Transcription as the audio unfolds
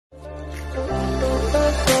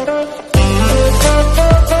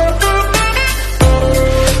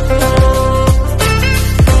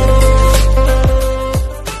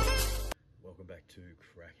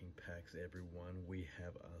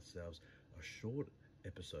short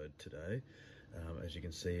episode today. As you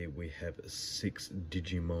can see, we have 6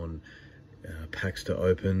 Digimon packs to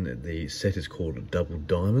open. The set is called Double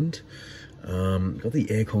Diamond. Got the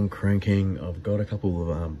aircon cranking. I've got a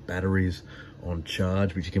couple of batteries on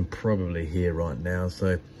charge, which you can probably hear right now.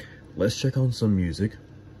 So let's check on some music,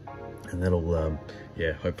 and that'll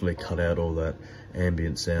yeah, hopefully cut out all that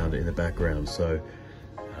ambient sound in the background. So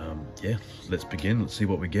yeah, let's begin. Let's see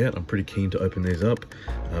what we get. I'm pretty keen to open these up.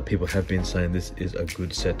 People have been saying this is a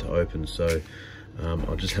good set to open, so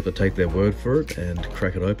I'll just have to take their word for it and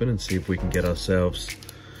crack it open and see if we can get ourselves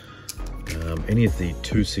any of the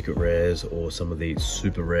 2 secret rares or some of the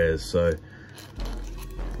super rares. So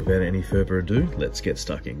without any further ado, let's get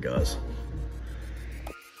stuck in, guys.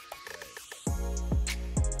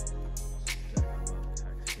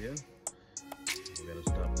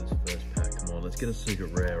 Let's get a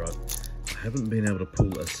secret rare. I haven't been able to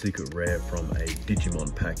pull a secret rare from a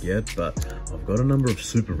Digimon pack yet, but I've got a number of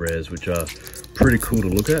super rares which are pretty cool to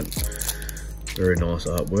look at. Very nice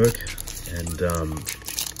artwork, and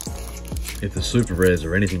if the super rares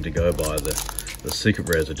are anything to go by, the secret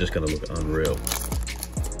rares are just going to look unreal.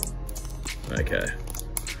 Okay,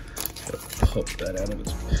 so pop that out of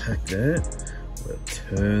its pack there. We'll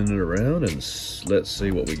turn it around and let's see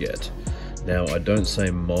what we get. Now, I don't say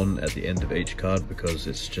Mon at the end of each card because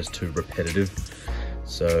it's just too repetitive.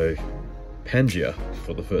 So, Pangaea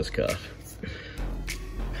for the first card.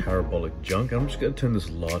 Parabolic Junk. I'm just going to turn this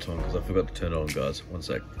light on because I forgot to turn it on, guys. One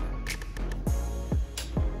sec.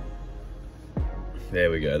 There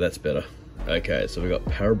we go, that's better. Okay, so we got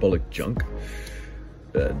Parabolic Junk.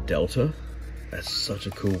 Delta. That's such a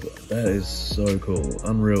cool... That is so cool.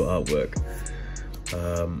 Unreal artwork.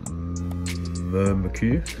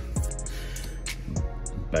 Murmurku.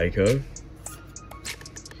 Baco,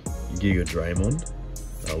 Giga Draymond,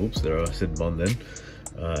 whoops, there I said Mon then,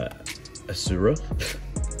 Asura,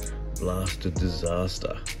 Blaster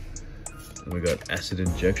Disaster, and we got Acid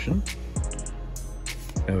Injection,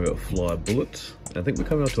 and we got Fly Bullet. I think we're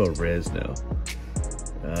coming up to our rares now.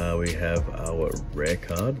 We have our rare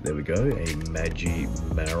card, there we go, a Magi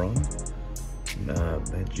Maron,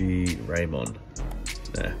 Magi Raymond,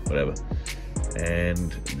 whatever.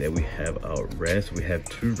 And there we have our rares. So we have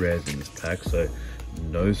 2 rares in this pack, so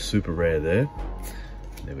no super rare there.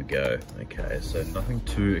 There we go. Okay, so nothing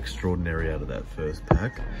too extraordinary out of that first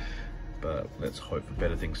pack, but let's hope for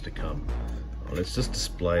better things to come. Let's just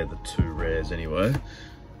display the 2 rares anyway.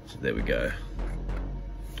 So there we go.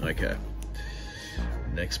 Okay,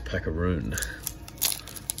 next packaroon.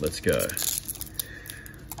 Let's go.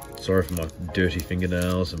 Sorry for my dirty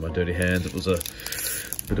fingernails and my dirty hands. It was a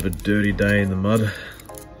bit of a dirty day in the mud.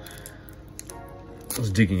 I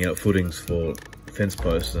was digging out footings for fence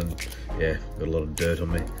posts and yeah, got a lot of dirt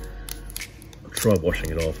on me. I tried washing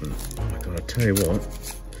it off and oh my god, I tell you what,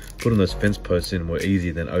 putting those fence posts in were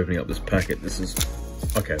easier than opening up this packet. This is,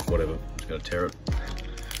 okay, whatever, I'm just gonna tear it.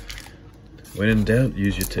 When in doubt,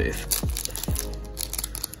 use your teeth.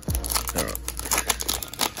 Alright.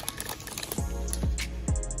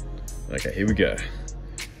 Okay, here we go.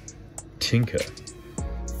 Tinker.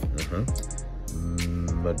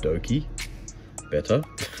 Madoki Better.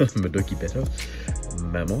 Madoki Better.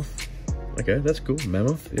 Mammoth. Okay, that's cool.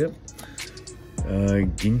 Mammoth, yep.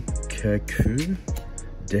 Ginkaku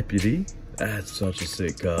Deputy. That's such a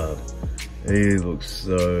sick card. He looks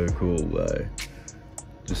so cool though.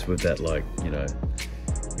 Just with that, like, you know,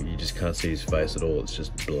 you just can't see his face at all. It's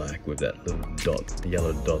just black with that little dot,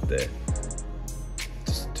 yellow dot there.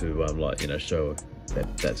 Just to like, you know, show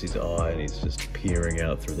that's his eye and he's just peering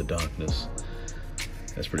out through the darkness.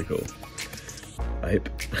 That's pretty cool. Ape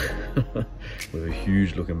with a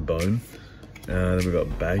huge looking bone. Then we've got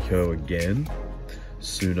Baco again.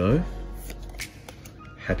 Suno.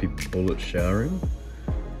 Happy Bullet Showering.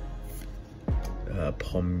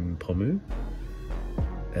 Pomu.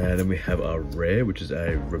 And then we have our rare, which is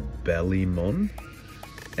a Rebellimon.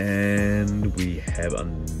 And we have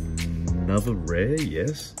another rare,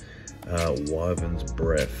 yes. Wyvern's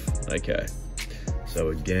Breath. Okay, so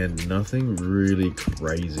again, nothing really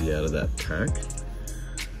crazy out of that pack.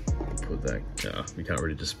 Put that, we can't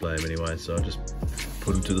really display them anyway, so I'll just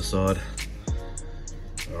put them to the side.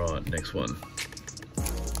 Alright, next one.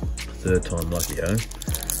 3rd time lucky, eh?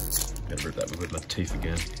 Gonna rip that with my teeth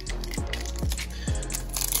again.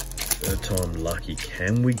 3rd time lucky.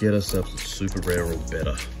 Can we get ourselves a super rare or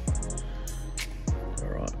better?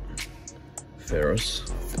 Alright. Ferris.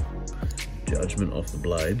 Judgment off the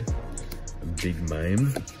Blade, Big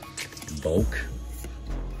Mame, Bulk,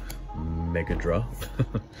 Megadra,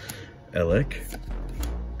 Elec,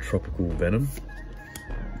 Tropical Venom,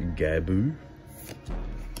 Gabu,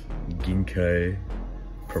 Ginkei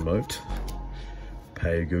Promote.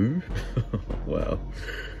 Pegu. Wow.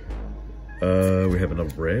 We have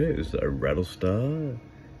another rare, it's a Rattlestar.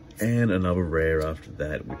 And another rare after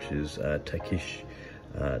that, which is Takashi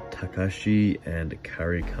and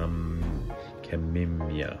Kari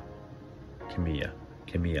Kamiya.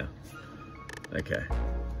 Okay.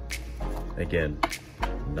 Again,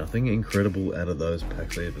 nothing incredible out of those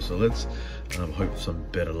packs either. So let's hope for some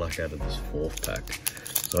better luck out of this fourth pack.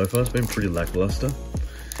 So far it's been pretty lackluster.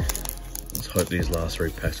 Let's hope these last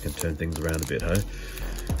three packs can turn things around a bit, hey?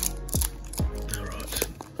 Alright.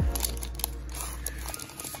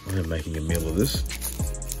 I am making a meal of this.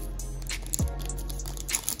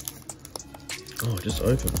 Oh, just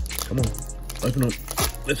open. Come on. Open up.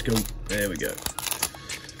 Let's go. There we go.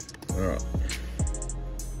 Alright.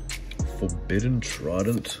 Forbidden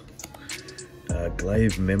Trident.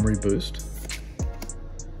 Glaive Memory Boost.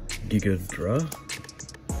 Gigadra.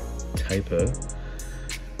 Taper.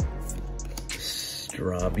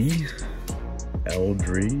 Strabi.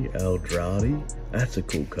 Eldradi. That's a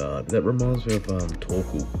cool card. That reminds me of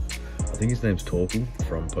Torkoal. I think his name's Torkoal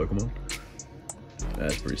from Pokemon.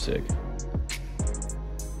 That's pretty sick.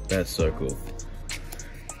 That's so cool.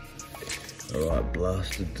 Alright,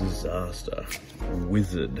 Blasted Disaster.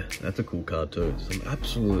 Wizard. That's a cool card too. Some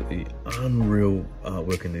absolutely unreal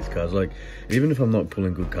artwork in these cards. Like, even if I'm not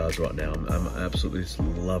pulling good cards right now, I'm absolutely just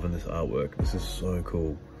loving this artwork. This is so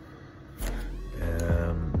cool.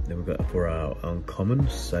 Then we've got for our uncommon,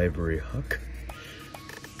 Savory Huck.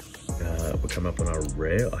 We'll come up on our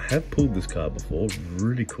rare. I have pulled this card before.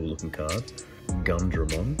 Really cool looking card.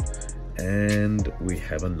 Gundramon. And we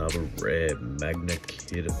have another rare, Magna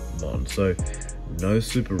Kidmon. So no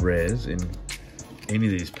super rares in any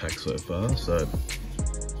of these packs so far. So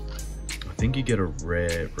I think you get a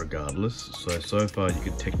rare regardless. So far you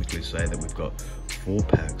could technically say that we've got 4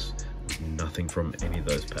 packs with nothing from any of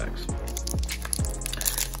those packs.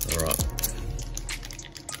 All right.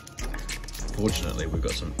 Fortunately, we've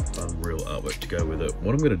got some unreal artwork to go with it.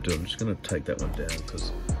 What I'm going to do, I'm just going to take that one down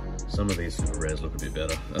because some of these super rares look a bit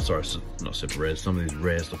better. Sorry, not super rares. Some of these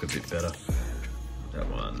rares look a bit better. That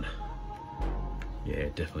one. Yeah,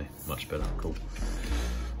 definitely much better. Cool.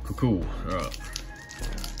 Cool. All right.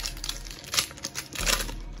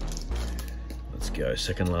 Let's go.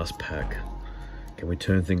 Second last pack. Can we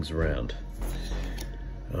turn things around?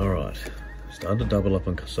 All right. Starting to double up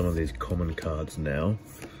on some of these common cards now.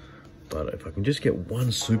 But if I can just get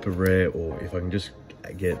one super rare, or if I can just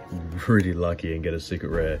get really lucky and get a secret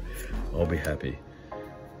rare, I'll be happy.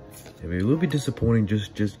 It'll be a little bit disappointing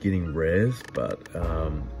just getting rares, but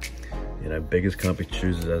you know, beggars can't be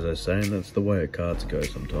choosers, as I say, and that's the way cards go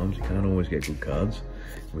sometimes. You can't always get good cards.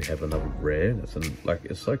 We have another rare. That's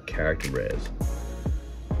it's like character rares.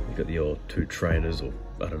 You got your 2 trainers, or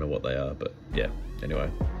I don't know what they are, but yeah.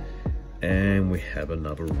 Anyway. And we have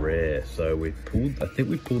another rare. So we pulled, I think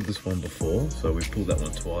we pulled this one before, so we pulled that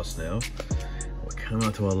one twice now. We're coming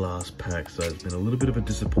up to our last pack, so it's been a little bit of a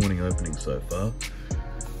disappointing opening so far.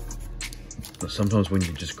 But sometimes when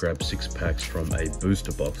you just grab 6 packs from a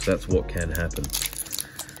booster box, that's what can happen.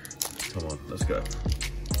 Come on, let's go.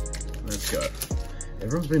 Let's go.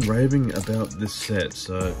 Everyone's been raving about this set,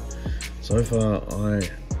 so far I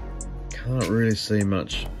can't really see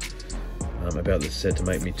much about this set to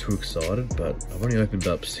make me too excited, but I've only opened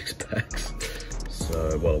up 6 packs.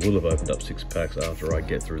 So, well, I will have opened up 6 packs after I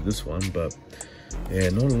get through this one, but yeah,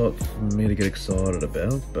 not a lot for me to get excited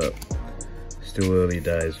about, but still early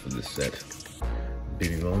days for this set.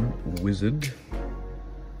 Digimon Wizard,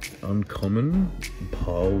 Uncommon,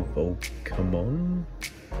 Volcamon.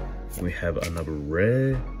 We have another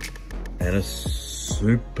rare and a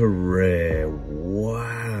super rare.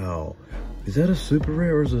 Wow. Is that a super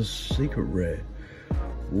rare or is it a secret rare?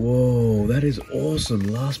 Whoa, that is awesome.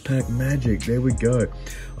 Last pack magic. There we go.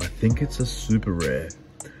 I think it's a super rare.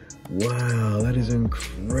 Wow, that is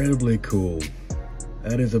incredibly cool.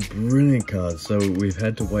 That is a brilliant card. So we've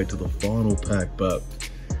had to wait till the final pack, but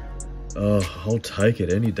I'll take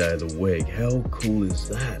it any day of the week. How cool is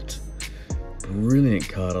that? Brilliant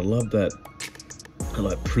card. I love that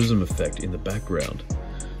like prism effect in the background.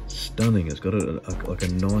 Stunning. It's got like a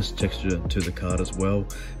nice texture to the card as well.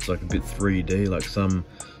 It's like a bit 3D, like some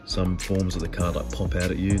forms of the card like pop out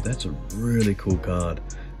at you. That's a really cool card.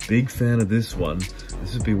 Big fan of this one.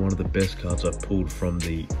 This has been one of the best cards I've pulled from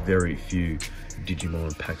the very few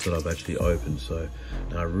Digimon packs that I've actually opened. So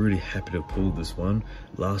I'm really happy to have pulled this one.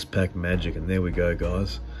 Last pack magic, and there we go,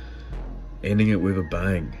 guys. Ending it with a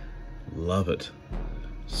bang. Love it.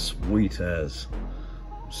 Sweet as.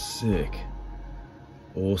 Sick.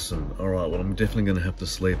 Awesome. All right, well, I'm definitely going to have to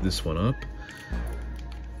sleeve this one up.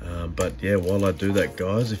 But yeah, while I do that,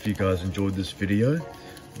 guys, if you guys enjoyed this video,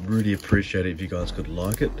 really appreciate it if you guys could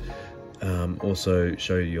like it. Also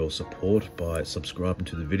show your support by subscribing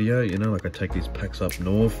to the video. You know, like I take these packs up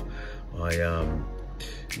north,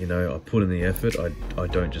 you know, I put in the effort. I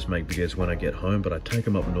don't just make videos when I get home, but I take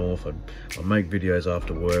them up north. I make videos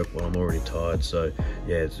after work while I'm already tired. So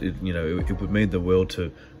yeah, you know, it would mean the world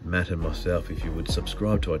to Matt and myself if you would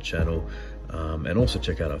subscribe to our channel, and also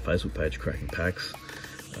check out our Facebook page, Cracking Packs.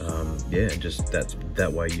 Yeah, and just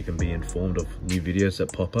that way you can be informed of new videos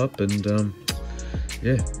that pop up, and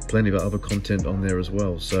yeah, plenty of other content on there as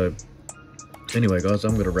well. So anyway, guys,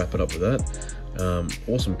 I'm going to wrap it up with that.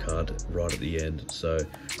 Awesome card right at the end, so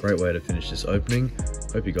great way to finish this opening.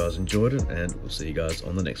 Hope you guys enjoyed it, and we'll see you guys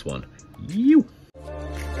on the next one. You.